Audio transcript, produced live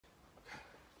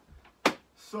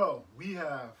So we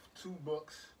have two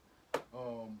books. I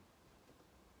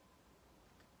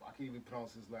can't even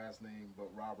pronounce his last name, but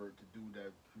Robert, the dude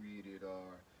that created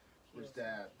Rich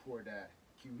Dad, Poor Dad,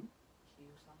 Kirizaki?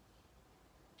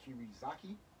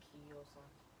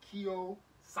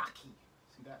 Kiyosaki.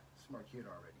 See that? Smart kid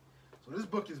already. So this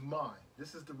book is mine.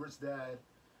 This is the Rich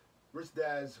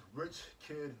Dad's Rich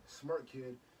Kid, Smart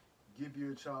Kid. Give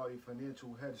your child a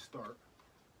financial head start.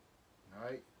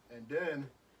 Alright? And then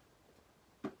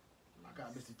I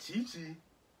got Mr. Chi-Chi.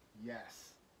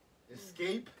 Yes.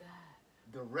 Escape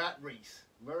the rat race.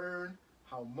 Learn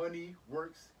how money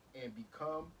works and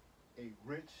become a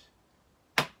rich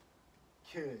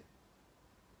kid.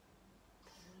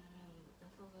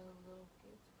 That's a little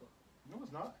kid's book. No,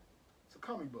 it's not. It's a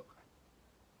comic book.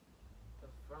 The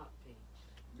front page.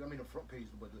 I mean the front page,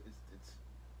 but it's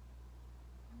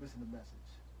missing the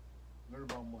message. Learn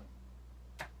about money.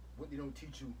 What they don't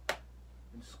teach you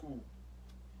in school.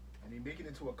 And they make it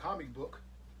into a comic book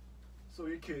so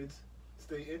your kids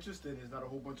stay interested. It's not a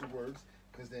whole bunch of words,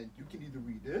 because then you can either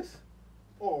read this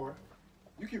or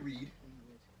you can read. I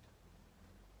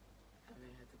mean,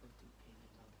 I had to go through pages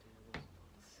out there. Those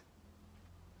books.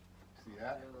 See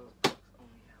that? Those books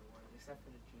only have words, except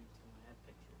for the Dream Team. I had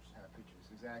pictures. Have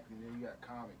pictures, exactly. And then you got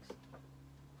comics.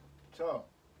 So,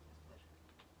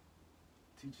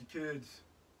 teach your kids.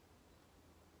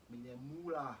 Make that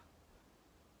moolah.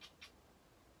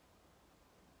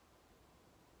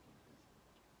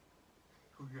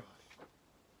 Who got?